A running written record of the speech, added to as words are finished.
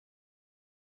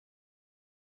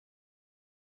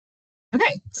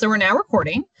Okay, so we're now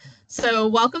recording. So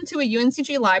welcome to a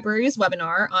UNCG Libraries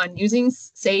webinar on using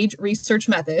SAGE research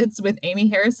methods with Amy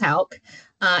Harris-Hauk.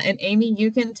 And Amy,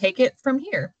 you can take it from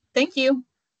here. Thank you.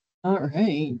 All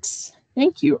right.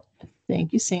 Thank you.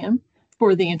 Thank you, Sam,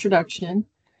 for the introduction,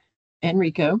 and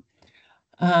Rico.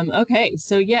 Okay,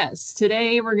 so yes,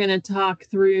 today we're going to talk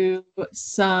through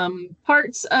some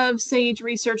parts of SAGE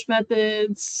research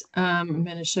methods. I'm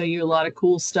going to show you a lot of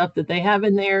cool stuff that they have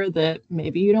in there that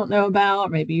maybe you don't know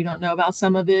about, maybe you don't know about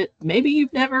some of it. Maybe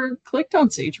you've never clicked on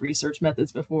SAGE research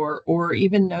methods before, or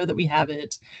even know that we have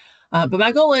it. But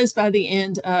my goal is by the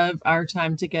end of our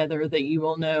time together that you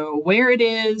will know where it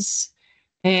is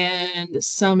and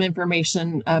some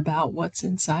information about what's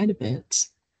inside of it.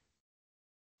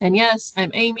 And yes,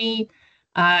 I'm Amy.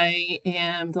 I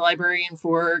am the librarian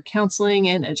for counseling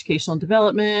and educational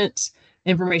development,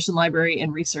 information library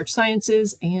and research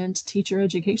sciences, and teacher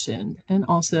education. And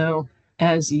also,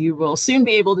 as you will soon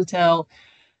be able to tell,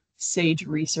 SAGE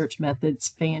Research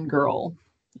Methods fangirl.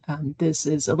 This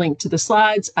is a link to the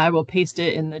slides. I will paste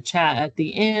it in the chat at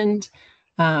the end.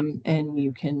 And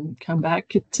you can come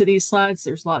back to these slides.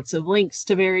 There's lots of links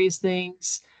to various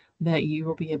things that you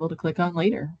will be able to click on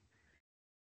later.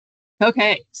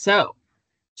 Okay, so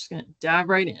just going to dive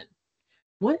right in.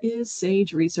 What is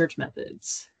SAGE Research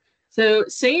Methods? So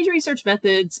SAGE Research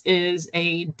Methods is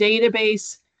a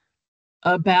database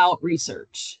about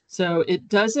research. So it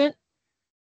doesn't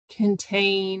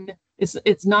contain,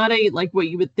 it's not a like what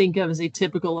you would think of as a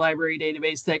typical library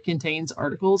database that contains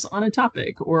articles on a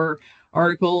topic or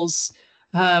articles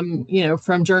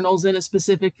from journals in a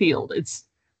specific field. It's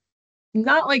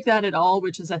not like that at all,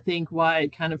 which is, I think, why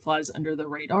it kind of flies under the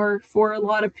radar for a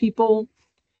lot of people.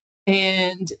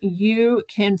 And you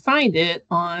can find it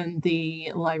on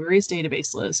the library's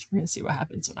database list. We're going to see what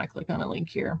happens when I click on a link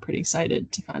here. I'm pretty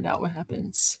excited to find out what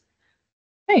happens.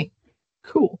 Hey,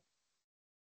 cool.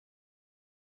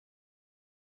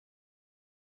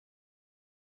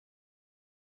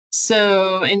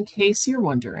 So in case you're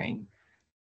wondering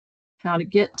how to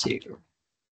get to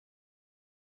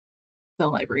the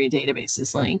library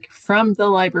databases link from the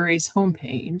library's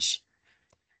homepage,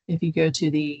 if you go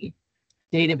to the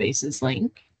databases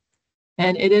link,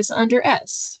 and it is under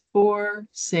S for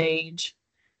SAGE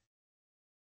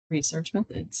Research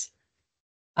Methods.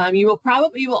 You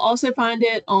will also find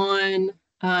it on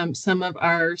some of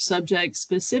our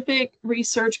subject-specific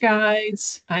research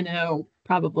guides. I know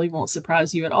probably won't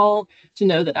surprise you at all to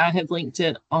know that I have linked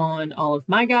it on all of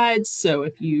my guides. So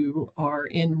if you are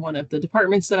in one of the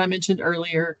departments that I mentioned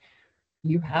earlier,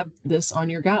 you have this on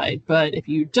your guide. But if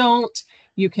you don't,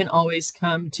 you can always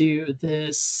come to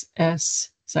this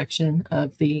S section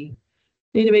of the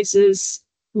databases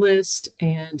list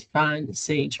and find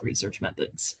SAGE Research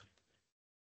Methods.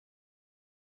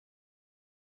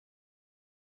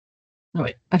 Oh,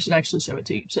 wait, I should actually show it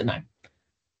to you, shouldn't I?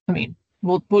 I mean,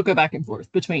 we'll go back and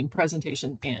forth between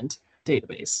presentation and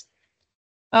database.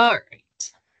 All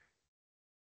right.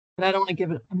 But I don't want to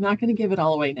give it, I'm not going to give it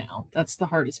all away now. That's the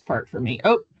hardest part for me.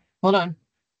 Oh, hold on.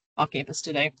 Off campus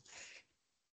today.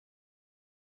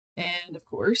 And of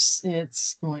course,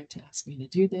 it's going to ask me to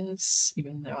do this,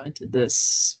 even though I did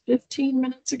this 15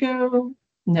 minutes ago.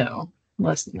 No,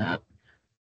 less than that.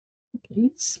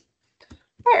 Please.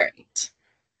 All right.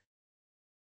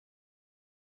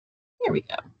 Here we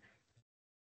go.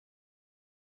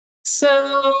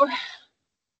 So,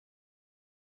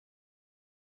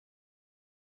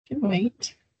 can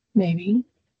wait, maybe.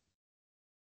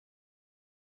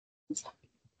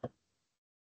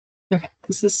 Okay,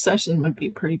 because this session would be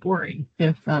pretty boring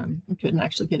if we couldn't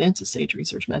actually get into SAGE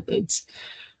research methods.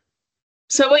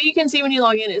 So what you can see when you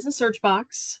log in is a search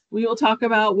box. We will talk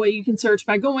about what you can search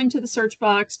by going to the search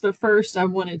box, but first I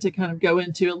wanted to kind of go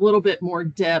into a little bit more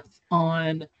depth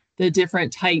on the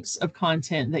different types of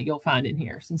content that you'll find in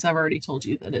here, since I've already told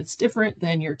you that it's different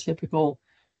than your typical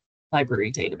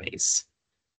library database.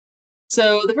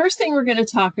 So the first thing we're going to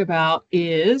talk about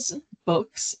is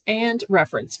books and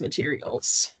reference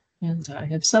materials. And I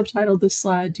have subtitled this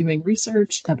slide, Doing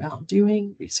Research About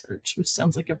Doing Research, which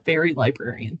sounds like a very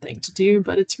librarian thing to do,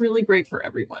 but it's really great for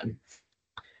everyone.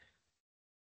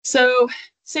 So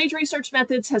SAGE Research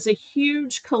Methods has a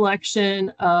huge collection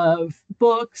of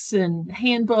books and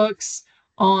handbooks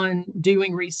on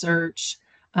doing research.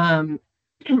 I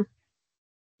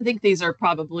think these are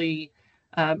probably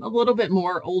a little bit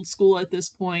more old school at this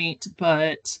point,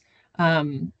 but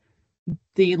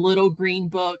the little green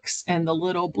books and the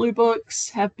little blue books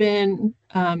have been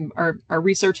are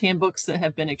research handbooks that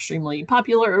have been extremely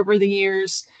popular over the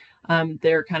years.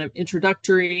 They're kind of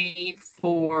introductory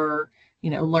for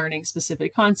learning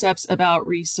specific concepts about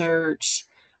research.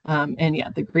 And yeah,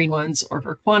 the green ones are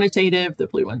for quantitative, the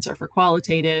blue ones are for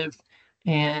qualitative.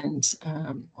 And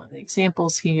one of the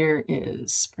examples here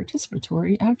is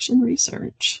participatory action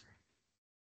research.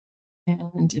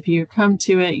 And if you come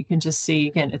to it, you can just see,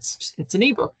 again, it's an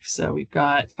ebook. So we've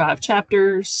got 5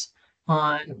 chapters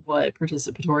on what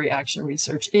participatory action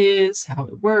research is, how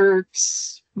it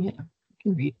works. You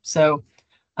can read. So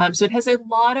it has a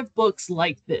lot of books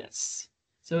like this.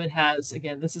 So it has,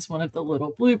 again, this is one of the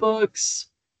little blue books.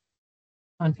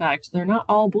 In fact, they're not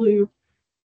all blue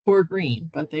or green,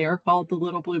 but they are called the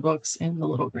little blue books and the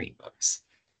little green books.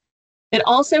 It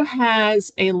also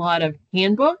has a lot of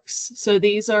handbooks. So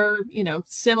these are,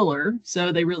 similar.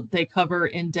 So they cover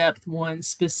in depth one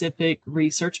specific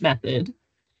research method.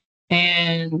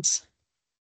 And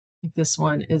I think this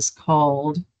one is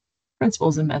called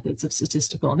Principles and Methods of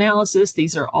Statistical Analysis.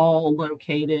 These are all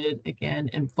located, again,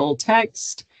 in full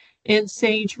text in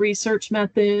Sage Research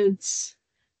Methods.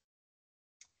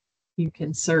 You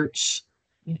can search,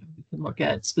 you can look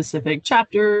at specific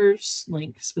chapters,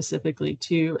 link specifically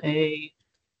to a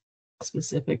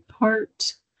specific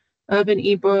part of an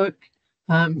ebook.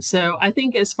 So I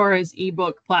think as far as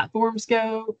ebook platforms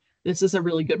go, this is a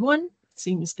really good one. It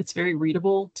seems it's very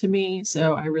readable to me.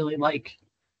 So I really like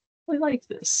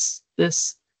the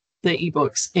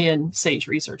ebooks in Sage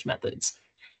Research Methods.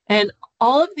 And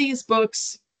all of these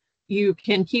books you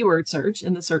can keyword search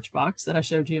in the search box that I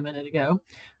showed you a minute ago,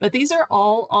 but these are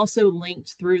all also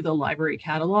linked through the library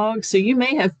catalog. So you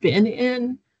may have been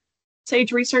in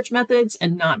Sage Research Methods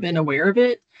and not been aware of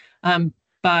it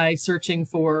by searching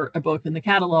for a book in the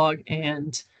catalog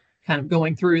and kind of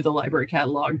going through the library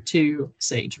catalog to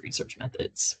Sage Research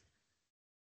Methods.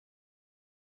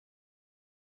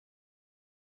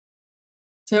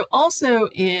 So also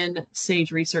in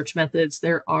Sage Research Methods,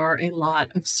 there are a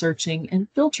lot of searching and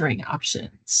filtering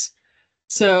options.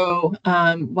 So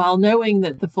while knowing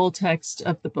that the full text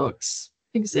of the books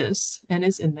exists and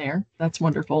is in there, that's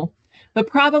wonderful. But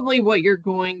probably what you're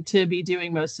going to be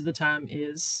doing most of the time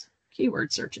is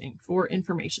keyword searching for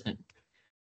information.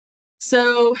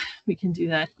 So we can do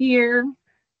that here.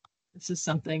 This is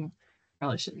something,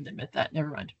 probably shouldn't admit that, never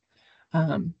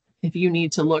mind. If you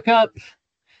need to look up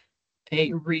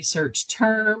a research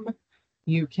term,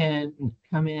 you can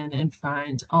come in and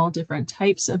find all different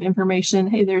types of information.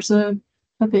 Hey, there's a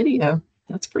video.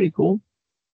 That's pretty cool.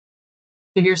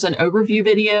 So here's an overview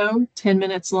video, 10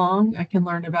 minutes long. I can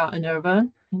learn about ANOVA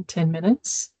in 10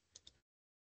 minutes.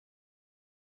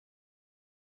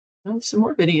 Oh, some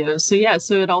more videos. So yeah,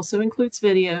 so it also includes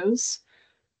videos.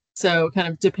 So kind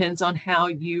of depends on how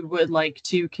you would like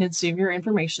to consume your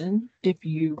information. If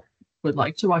you would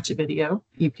like to watch a video,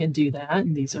 you can do that.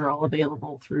 And these are all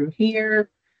available through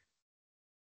here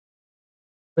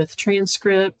with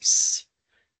transcripts.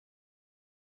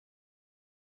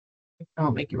 I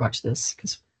won't make you watch this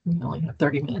because we only have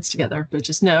 30 minutes together, but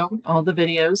just know all the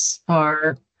videos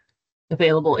are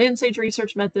available in Sage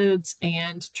Research Methods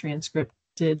and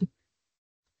transcripted.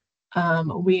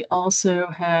 We also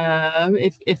have,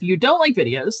 if you don't like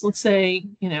videos, let's say,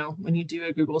 when you do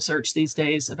a Google search these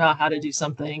days about how to do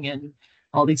something and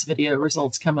all these video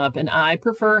results come up, and I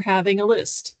prefer having a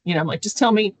list, I'm like, just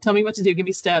tell me what to do, give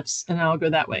me steps, and I'll go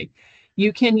that way.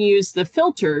 You can use the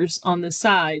filters on the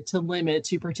side to limit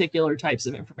to particular types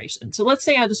of information. So let's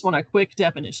say I just want a quick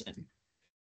definition.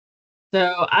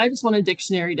 So I just want a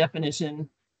dictionary definition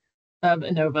of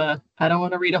ANOVA. I don't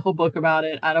want to read a whole book about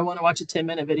it. I don't want to watch a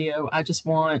 10-minute video. I just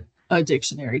want a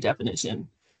dictionary definition.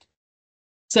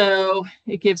 So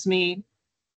it gives me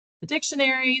the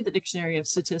dictionary of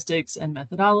statistics and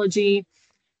methodology.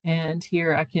 And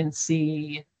here I can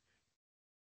see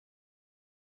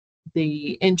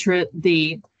the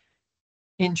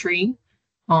entry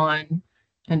on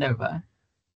ANOVA.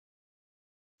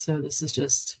 So this is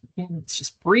just, it's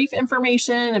just brief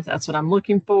information. If that's what I'm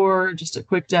looking for, just a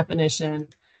quick definition,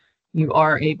 you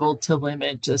are able to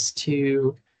limit just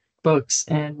to books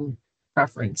and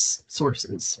reference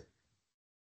sources.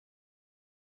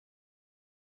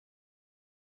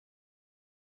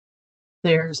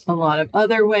 There's a lot of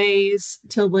other ways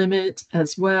to limit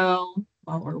as well.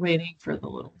 While we're waiting for the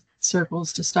little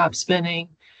circles to stop spinning,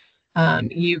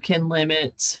 you can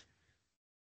limit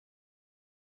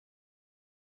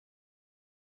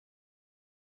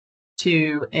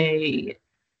to a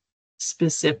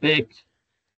specific,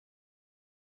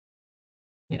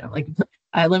 like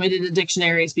I limited to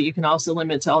dictionaries, but you can also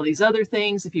limit to all these other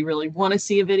things. If you really want to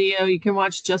see a video, you can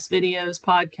watch just videos,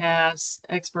 podcasts,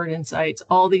 expert insights,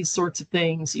 all these sorts of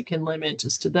things. You can limit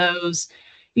just to those.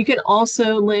 You can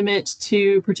also limit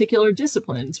to particular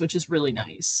disciplines, which is really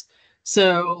nice.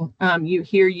 So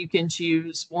you can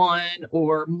choose one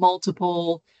or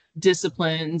multiple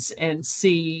disciplines and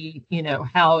see,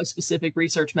 how a specific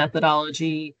research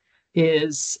methodology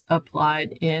is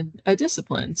applied in a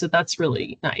discipline. So that's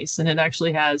really nice. And it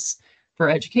actually has for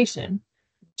education,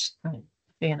 which I'm a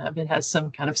fan of. It has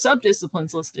some kind of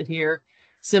subdisciplines listed here.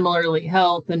 Similarly,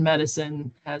 health and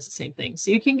medicine has the same thing. So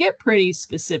you can get pretty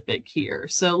specific here.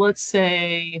 So let's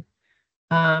say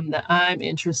that I'm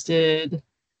interested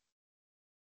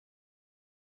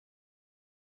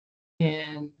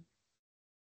in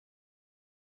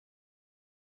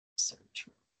search.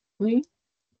 We'll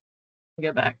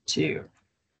go back to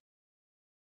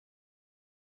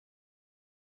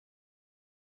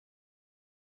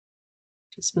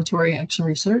participatory action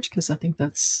research because I think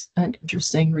that's an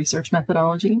interesting research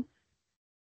methodology.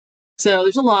 So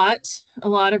there's a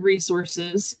lot of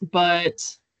resources,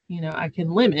 but I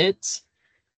can limit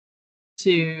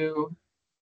to.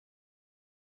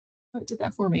 Oh, it did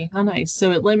that for me. How nice.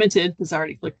 So it limited, because I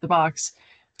already clicked the box,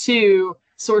 to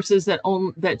sources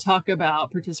that talk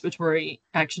about participatory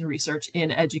action research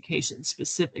in education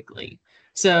specifically.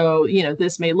 So,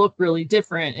 this may look really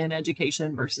different in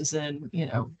education versus in,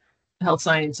 health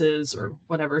sciences or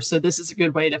whatever. So this is a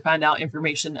good way to find out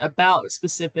information about a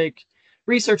specific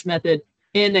research method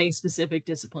in a specific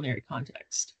disciplinary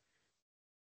context.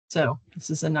 So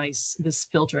this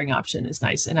filtering option is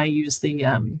nice. And I use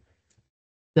the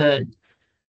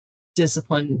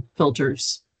discipline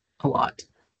filters a lot.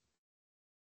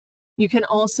 You can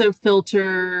also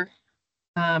filter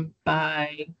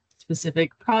by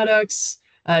specific products.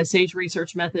 Sage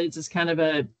Research Methods is kind of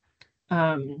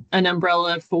an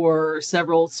umbrella for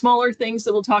several smaller things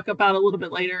that we'll talk about a little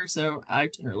bit later. So I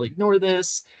generally ignore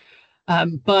this.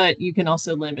 But you can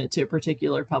also limit to a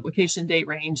particular publication date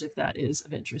range if that is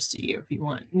of interest to you. If you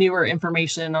want newer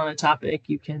information on a topic,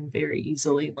 you can very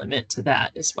easily limit to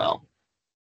that as well.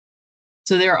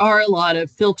 So there are a lot of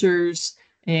filters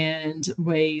and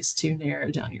ways to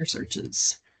narrow down your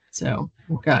searches. So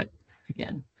we've got,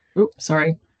 again,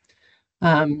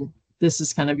 this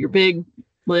is kind of your big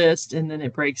list, and then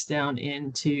it breaks down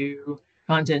into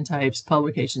content types,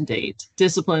 publication date,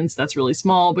 disciplines. That's really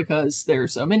small because there are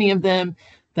so many of them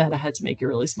that I had to make it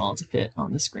really small to fit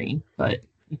on the screen, but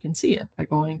you can see it by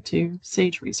going to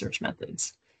Sage Research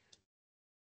Methods.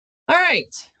 All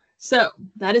right. So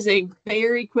that is a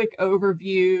very quick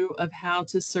overview of how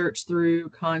to search through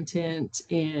content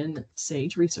in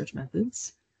Sage Research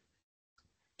Methods.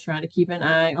 Try to keep an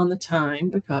eye on the time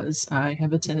because I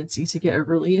have a tendency to get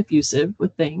overly effusive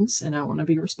with things and I want to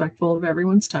be respectful of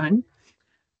everyone's time.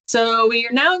 So we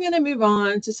are now going to move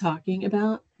on to talking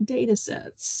about data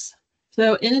sets.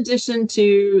 So in addition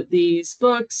to these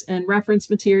books and reference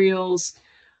materials,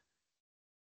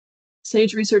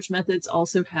 Sage Research Methods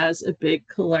also has a big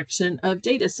collection of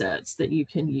data sets that you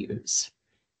can use.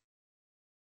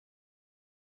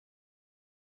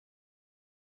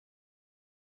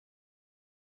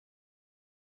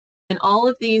 And all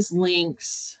of these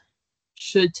links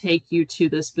should take you to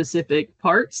the specific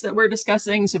parts that we're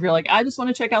discussing. So if you're like, I just want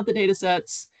to check out the data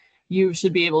sets, you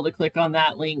should be able to click on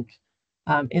that link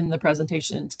in the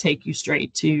presentation to take you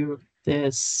straight to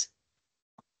this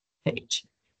page.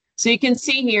 So you can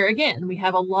see here, again, we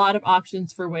have a lot of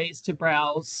options for ways to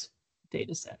browse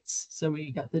data sets. So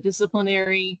we got the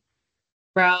disciplinary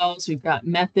browse, we've got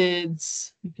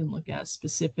methods. You can look at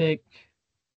specific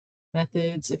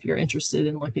methods if you're interested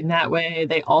in looking that way.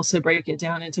 They also break it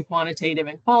down into quantitative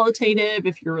and qualitative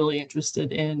if you're really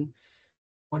interested in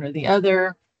one or the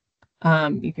other.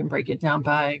 You can break it down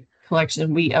by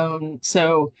collection we own.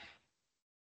 So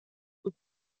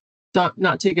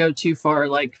not to go too far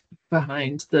like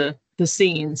behind the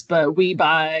scenes, but we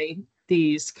buy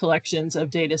these collections of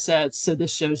data sets. So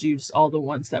this shows you just all the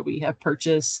ones that we have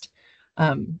purchased.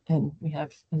 And we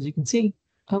have, as you can see,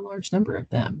 a large number of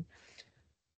them.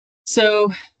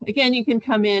 So again, you can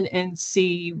come in and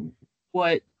see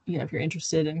what, if you're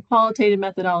interested in qualitative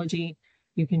methodology,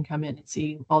 you can come in and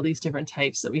see all these different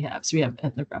types that we have. So we have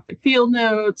ethnographic field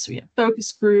notes, we have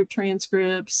focus group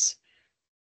transcripts,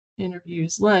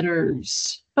 interviews,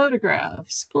 letters,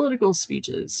 photographs, political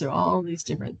speeches. So all these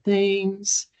different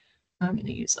things. I'm going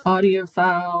to use audio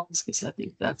files because I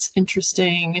think that's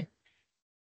interesting.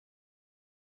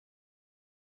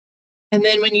 And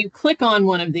then when you click on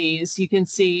one of these, you can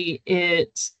see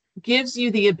it gives you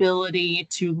the ability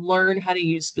to learn how to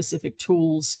use specific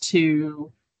tools to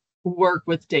work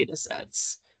with data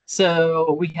sets.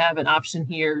 So we have an option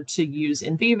here to use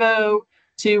NVivo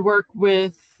to work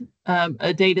with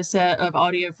a data set of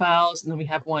audio files. And then we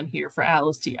have one here for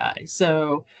Atlas TI.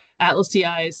 So Atlas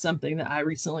TI is something that I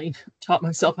recently taught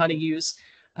myself how to use.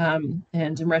 And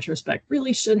in retrospect,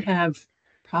 really should have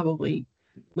probably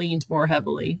leaned more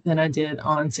heavily than I did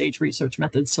on Sage Research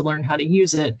Methods to learn how to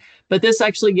use it. But this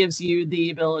actually gives you the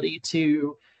ability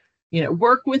to,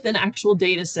 work with an actual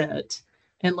data set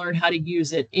and learn how to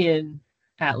use it in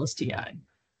Atlas TI.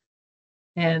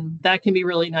 And that can be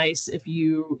really nice if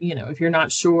if you're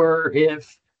not sure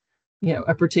if,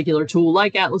 a particular tool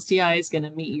like Atlas TI is going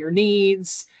to meet your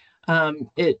needs.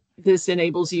 This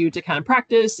enables you to kind of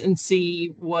practice and see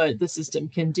what the system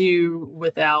can do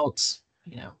without,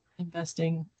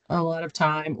 investing a lot of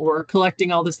time or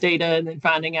collecting all this data and then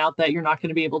finding out that you're not going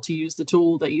to be able to use the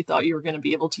tool that you thought you were going to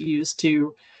be able to use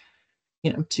to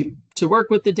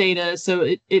work with the data.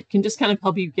 So it can just kind of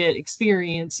help you get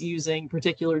experience using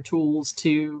particular tools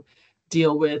to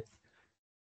deal with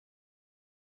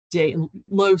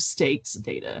low stakes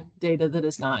data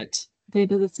that's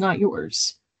not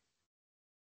yours.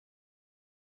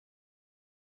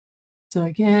 So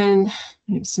again,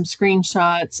 some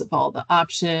screenshots of all the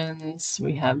options.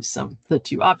 We have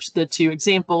the two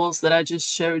examples that I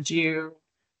just showed you.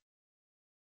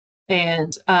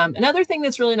 And another thing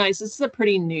that's really nice, this is a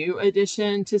pretty new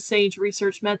addition to Sage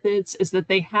Research Methods, is that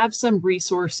they have some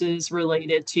resources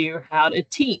related to how to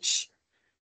teach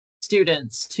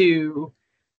students to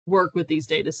work with these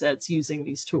data sets using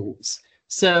these tools.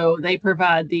 So they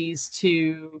provide these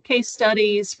two case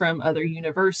studies from other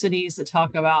universities that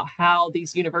talk about how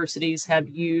these universities have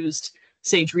used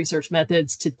Sage Research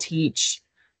Methods to teach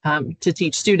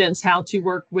students how to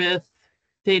work with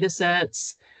data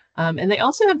sets. And they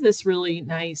also have this really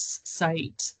nice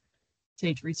site,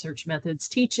 Sage Research Methods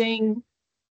Teaching,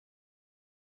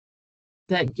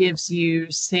 that gives you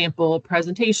sample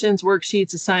presentations,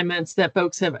 worksheets, assignments that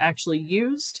folks have actually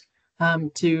used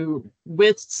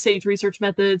with Sage Research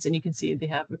Methods. And you can see they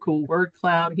have a cool word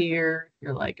cloud here.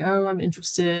 You're like, oh, I'm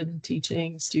interested in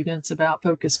teaching students about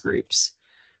focus groups.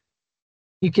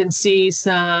 You can see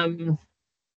some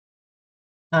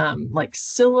like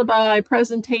syllabi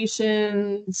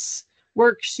presentations,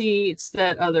 worksheets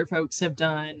that other folks have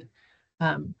done,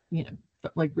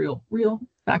 like real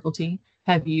faculty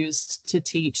have used to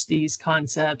teach these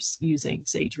concepts using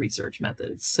Sage Research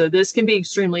Methods. So this can be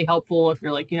extremely helpful if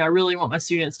you're like, I really want my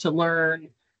students to learn,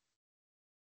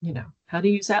 how to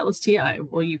use Atlas TI.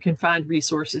 Well, you can find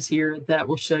resources here that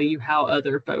will show you how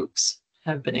other folks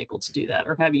have been able to do that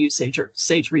or have used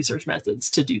Sage Research Methods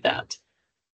to do that.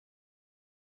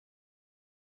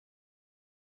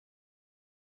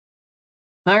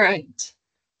 All right.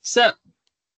 So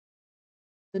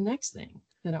the next thing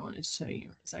that I wanted to show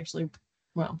you is actually,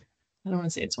 well, I don't want to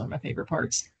say it's one of my favorite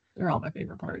parts. They're all my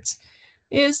favorite parts,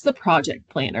 is the project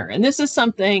planner. And this is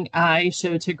something I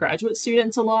show to graduate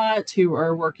students a lot who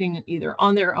are working either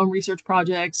on their own research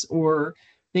projects or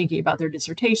thinking about their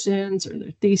dissertations or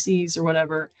their theses or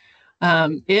whatever.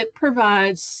 It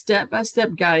provides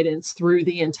step-by-step guidance through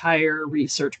the entire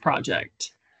research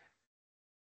project.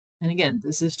 And again,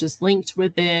 this is just linked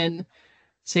within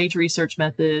Sage Research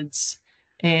Methods.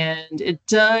 And it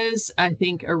does, I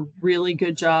think, a really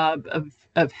good job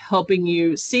of helping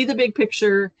you see the big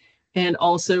picture and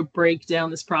also break down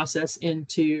this process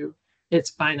into its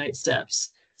finite steps.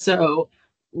 So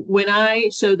when I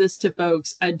show this to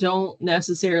folks, I don't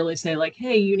necessarily say like,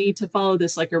 hey, you need to follow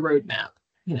this like a roadmap,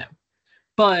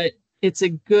 but it's a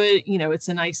good, it's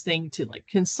a nice thing to like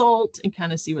consult and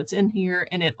kind of see what's in here.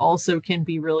 And it also can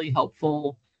be really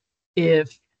helpful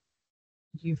if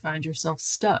you find yourself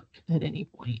stuck at any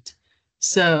point.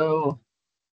 So,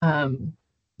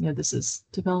 this is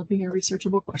developing a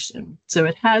researchable question. So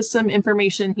it has some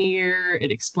information here.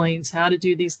 It explains how to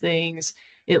do these things.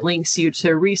 It links you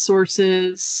to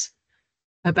resources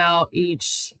about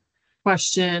each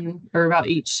question or about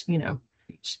each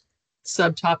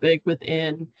subtopic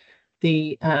within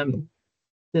the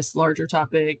this larger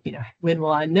topic. When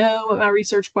will I know what my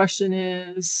research question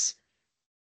is?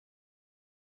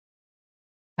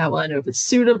 How will I know if it's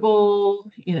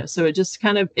suitable? So it just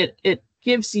kind of, it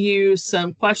gives you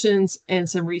some questions and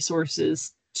some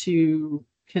resources to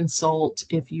consult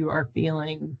if you are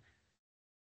feeling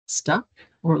stuck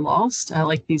or lost. I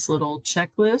like these little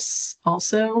checklists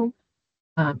also.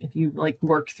 If you like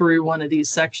work through one of these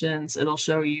sections, it'll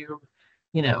show you,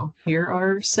 here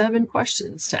are 7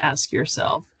 questions to ask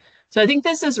yourself. So I think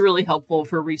this is really helpful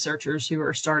for researchers who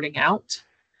are starting out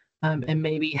and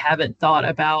maybe haven't thought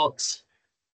about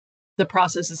the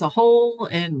process as a whole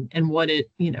and what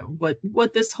it,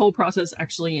 what this whole process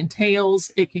actually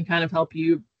entails. It can kind of help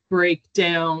you break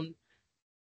down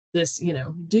this,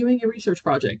 doing a research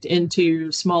project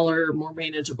into smaller, more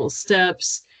manageable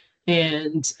steps.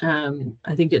 And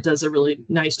I think it does a really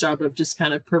nice job of just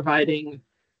kind of providing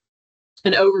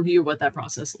an overview of what that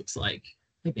process looks like.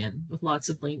 Again, with lots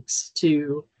of links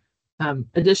to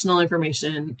additional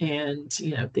information and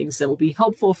things that will be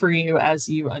helpful for you as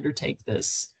you undertake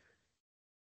this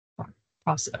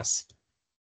process.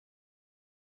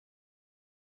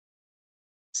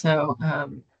 So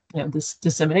this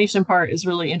dissemination part is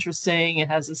really interesting. It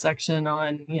has a section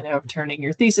on turning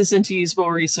your thesis into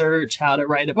usable research, how to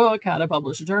write a book, how to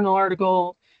publish a journal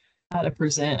article, how to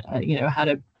present, how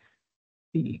to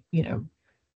be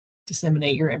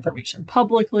disseminate your information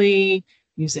publicly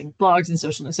using blogs and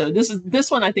social media. So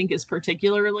this one I think is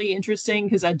particularly interesting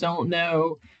because I don't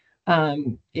know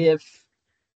if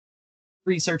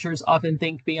researchers often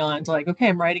think beyond like, okay,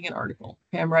 I'm writing an article,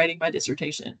 okay, I'm writing my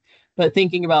dissertation, but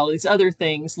thinking about all these other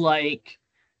things like,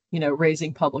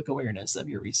 raising public awareness of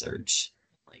your research,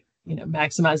 like,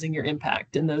 maximizing your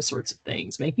impact and those sorts of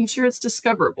things, making sure it's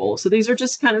discoverable. So these are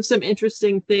just kind of some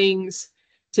interesting things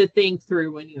to think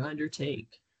through when you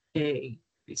undertake a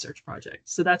research project.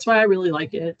 So that's why I really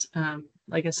like it.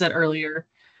 Like I said earlier,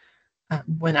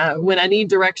 when I need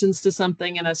directions to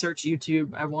something and I search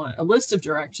YouTube, I want a list of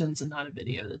directions and not a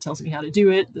video that tells me how to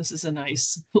do it. This is a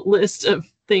nice list of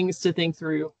things to think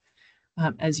through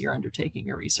as you're undertaking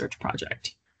your research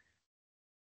project.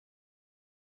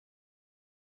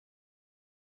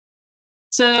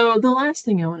 So the last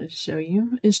thing I wanted to show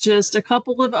you is just a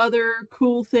couple of other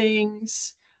cool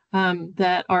things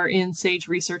that are in SAGE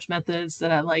research methods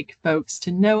that I like folks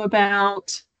to know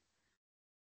about.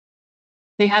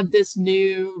 They have this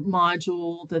new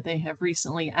module that they have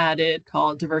recently added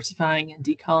called Diversifying and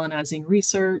Decolonizing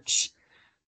Research.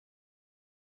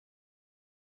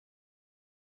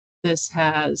 This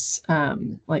has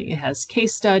it has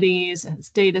case studies, it has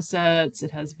data sets,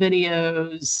 it has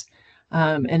videos,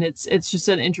 and it's just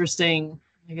an interesting,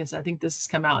 I guess I think this has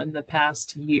come out in the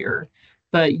past year,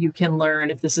 but you can learn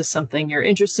if this is something you're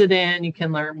interested in, you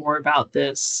can learn more about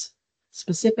this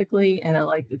specifically, and I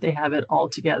like that they have it all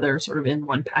together sort of in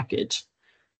one package.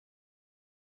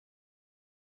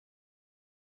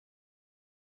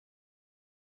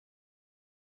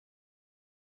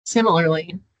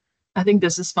 Similarly, I think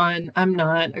this is fun. I'm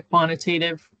not a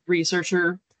quantitative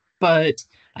researcher, but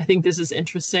I think this is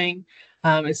interesting.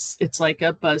 It's like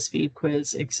a BuzzFeed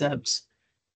quiz, except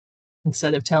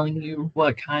instead of telling you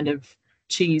what kind of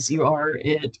cheese you are,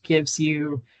 it gives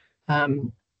you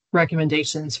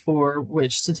recommendations for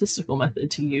which statistical method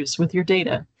to use with your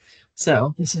data.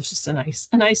 So this is just a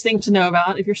nice thing to know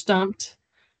about if you're stumped.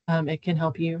 It can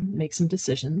help you make some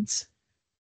decisions.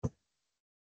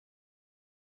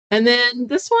 And then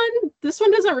this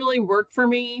one doesn't really work for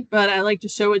me, but I like to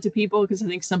show it to people because I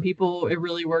think some people it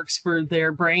really works for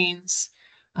their brains.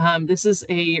 This is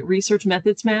a research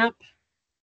methods map.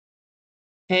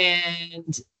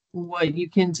 And what you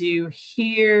can do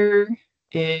here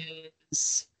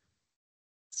is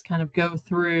kind of go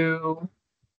through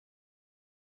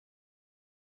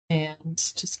and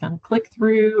just kind of click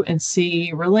through and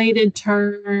see related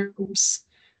terms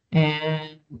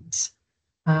and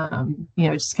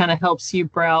just kind of helps you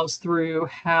browse through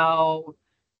how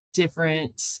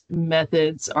different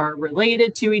methods are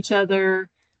related to each other.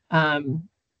 Again,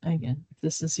 if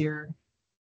this is your,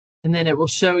 and then it will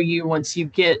show you once you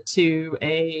get to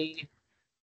a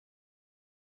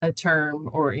term,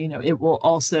 or it will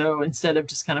also, instead of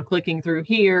just kind of clicking through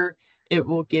here, it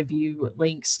will give you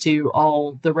links to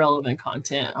all the relevant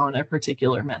content on a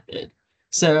particular method.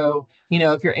 So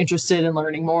if you're interested in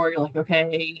learning more, you're like,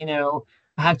 okay,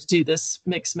 I have to do this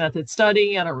mixed method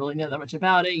study, I don't really know that much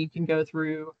about it, you can go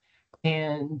through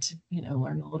and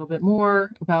learn a little bit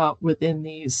more about within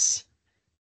these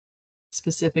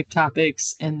specific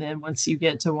topics. And then once you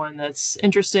get to one that's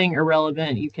interesting or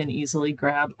relevant, you can easily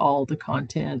grab all the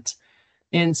content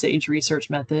in SAGE research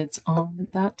methods on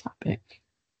that topic.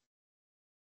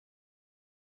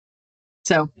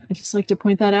 So I just like to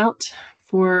point that out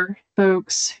for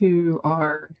folks who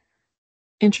are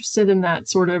interested in that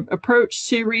sort of approach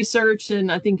to research.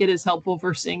 And I think it is helpful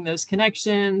for seeing those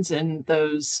connections and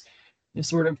those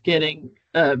sort of getting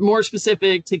more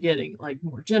specific to getting like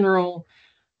more general.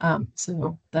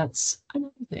 So that's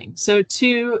another thing. So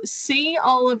to see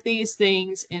all of these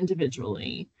things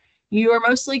individually, you are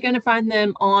mostly going to find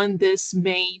them on this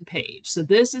main page. So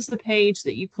this is the page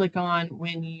that you click on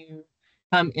when you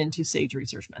come into SAGE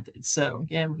Research Methods. So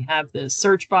again, we have the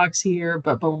search box here,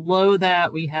 but below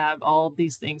that we have all of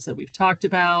these things that we've talked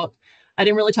about. I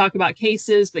didn't really talk about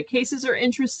cases, but cases are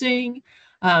interesting.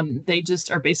 They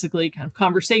just are basically kind of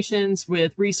conversations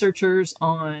with researchers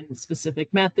on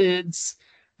specific methods.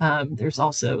 There's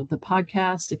also the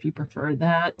podcast if you prefer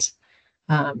that.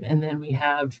 And then we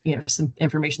have, some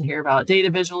information here about data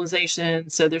visualization.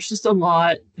 So there's just a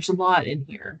lot in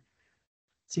here.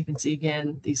 So you can see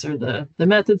again, these are the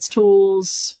methods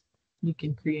tools. You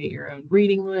can create your own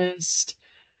reading list.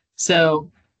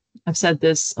 So I've said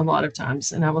this a lot of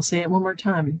times, and I will say it one more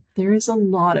time. There is a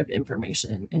lot of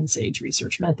information in Sage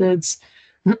Research Methods.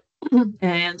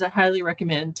 And I highly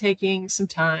recommend taking some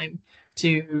time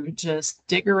to just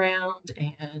dig around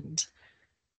and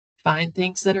find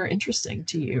things that are interesting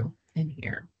to you in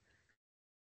here.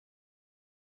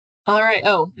 All right.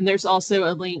 Oh, and there's also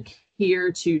a link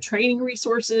here to training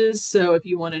resources. So if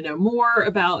you want to know more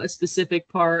about a specific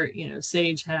part,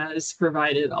 Sage has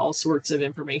provided all sorts of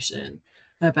information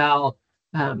about,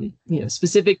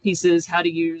 specific pieces, how to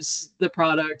use the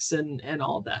products and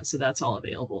all of that. So that's all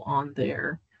available on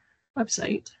their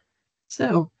website.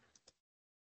 So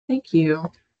thank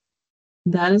you.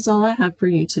 That is all I have for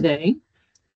you today.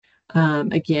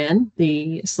 Again,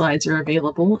 the slides are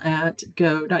available at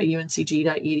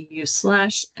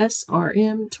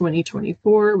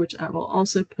go.uncg.edu/SRM2024, which I will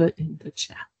also put in the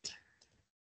chat.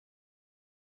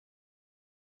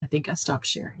 I think I stopped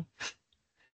sharing.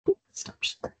 Stop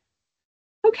sharing.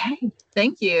 Okay.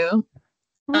 Thank you.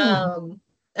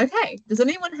 Okay. Does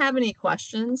anyone have any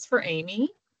questions for Amy?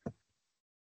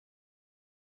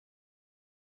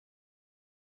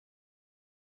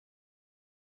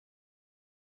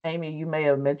 Amy, you may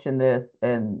have mentioned this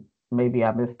and maybe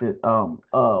I missed it.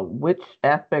 Which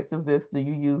aspect of this do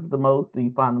you use the most? Do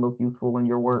you find the most useful in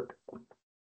your work?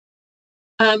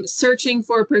 Searching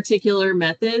for particular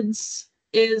methods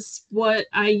is what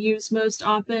I use most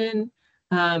often,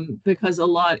 because a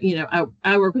lot,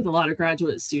 I work with a lot of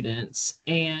graduate students,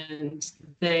 and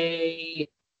they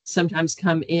sometimes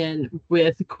come in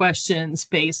with questions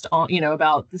based on,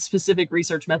 about the specific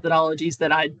research methodologies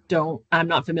that I'm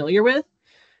not familiar with.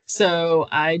 So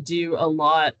I do a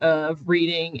lot of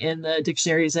reading in the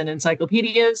dictionaries and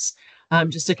encyclopedias,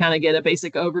 just to kind of get a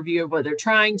basic overview of what they're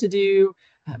trying to do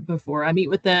before I meet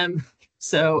with them.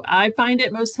 So I find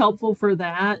it most helpful for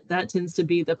that. That tends to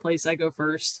be the place I go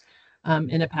first.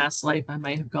 In a past life, I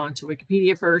might have gone to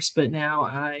Wikipedia first, but now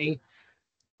I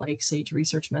like Sage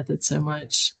Research Methods so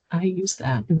much, I use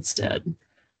that instead.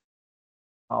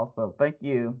 Awesome. Thank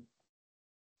you.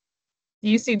 Do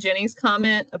you see Jenny's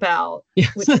comment about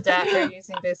which stat they're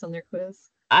using based on their quiz?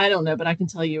 I don't know, but I can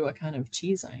tell you what kind of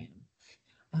cheese I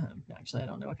am. Actually, I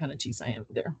don't know what kind of cheese I am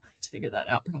either. I have to figure that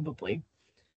out probably.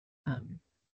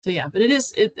 So yeah, but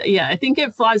I think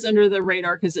it flies under the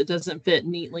radar because it doesn't fit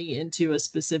neatly into a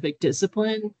specific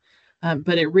discipline,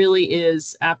 but it really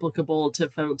is applicable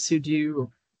to folks who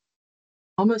do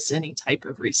almost any type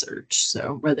of research.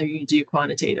 So whether you do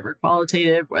quantitative or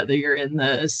qualitative, whether you're in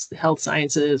the health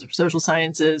sciences or social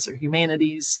sciences or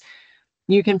humanities,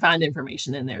 you can find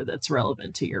information in there that's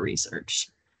relevant to your research.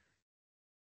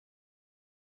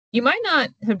 You might not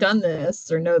have done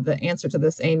this or know the answer to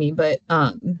this, Amy, but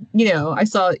I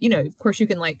saw, of course you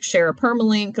can like share a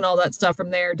permalink and all that stuff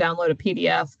from there, download a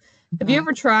PDF. Have you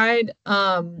ever tried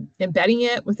embedding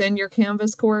it within your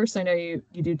Canvas course? I know you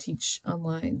do teach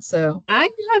online, so. I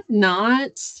have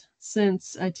not,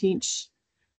 since I teach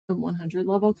the 100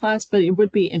 level class, but it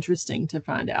would be interesting to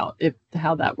find out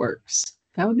how that works.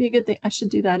 That would be a good thing. I should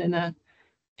do that in a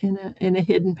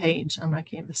hidden page on my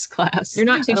Canvas class. You're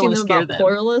not teaching them about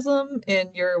pluralism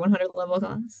in your 100 level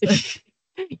class?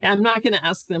 Yeah, I'm not going to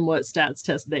ask them what stats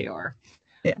test they are.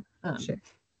 Yeah, sure.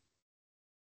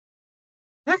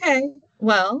 Okay,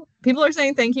 well, people are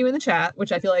saying thank you in the chat,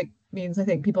 which I feel like means I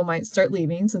think people might start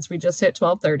leaving since we just hit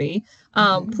 12:30.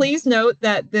 Please note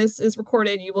that this is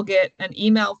recorded. You will get an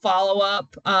email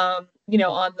follow-up, on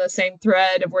the same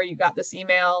thread of where you got this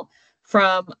email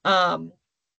from,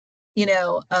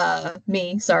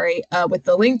 me, with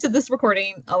the link to this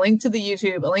recording, a link to the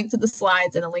YouTube, a link to the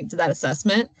slides, and a link to that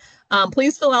assessment.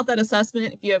 Please fill out that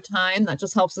assessment if you have time. That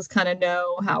just helps us kind of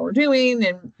know how we're doing,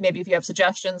 and maybe if you have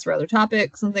suggestions for other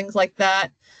topics and things like that.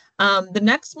 The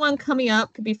next one coming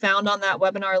up could be found on that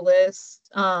webinar list.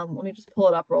 Let me just pull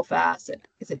it up real fast.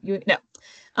 Is it you? No.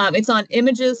 It's on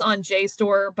Images on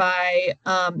JSTOR by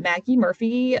Maggie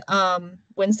Murphy,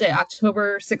 Wednesday,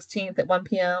 October 16th at 1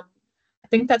 p.m. I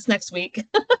think that's next week.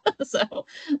 So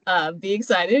be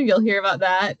excited. You'll hear about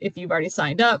that if you've already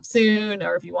signed up soon,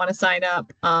 or if you want to sign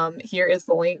up. Here is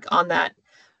the link on that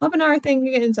webinar thing.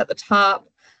 It's at the top.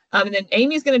 And then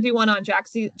Amy's going to do one on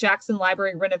Jackson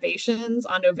Library renovations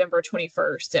on November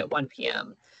 21st at 1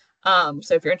 p.m.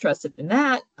 So if you're interested in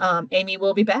that, Amy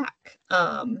will be back.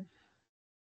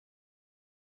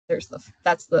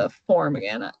 That's the form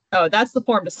again. Oh, that's the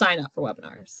form to sign up for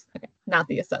webinars. Okay, not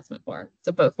the assessment form.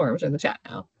 So both forms are in the chat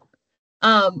now.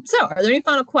 So are there any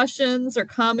final questions or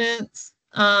comments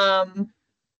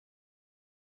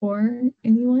for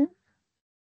anyone?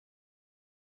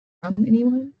 From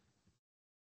anyone?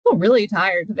 I'm really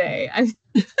tired today. I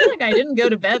feel like I didn't go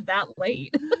to bed that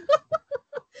late.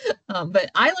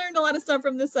 But I learned a lot of stuff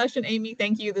from this session. Amy,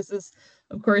 thank you. This is,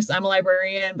 of course, I'm a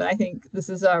librarian, but I think this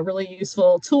is a really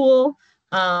useful tool.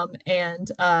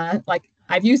 Like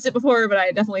I've used it before, but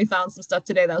I definitely found some stuff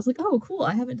today that I was like, oh, cool,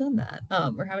 I haven't done that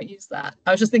or haven't used that.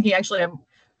 I was just thinking, actually, I'm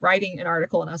writing an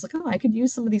article and I was like, oh, I could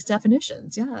use some of these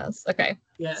definitions. Yes. Okay.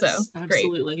 Yes, so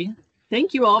absolutely. Great.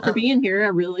 Thank you all for being here. I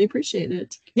really appreciate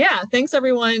it. Yeah. Thanks,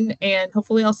 everyone. And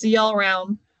hopefully I'll see y'all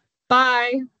around.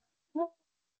 Bye.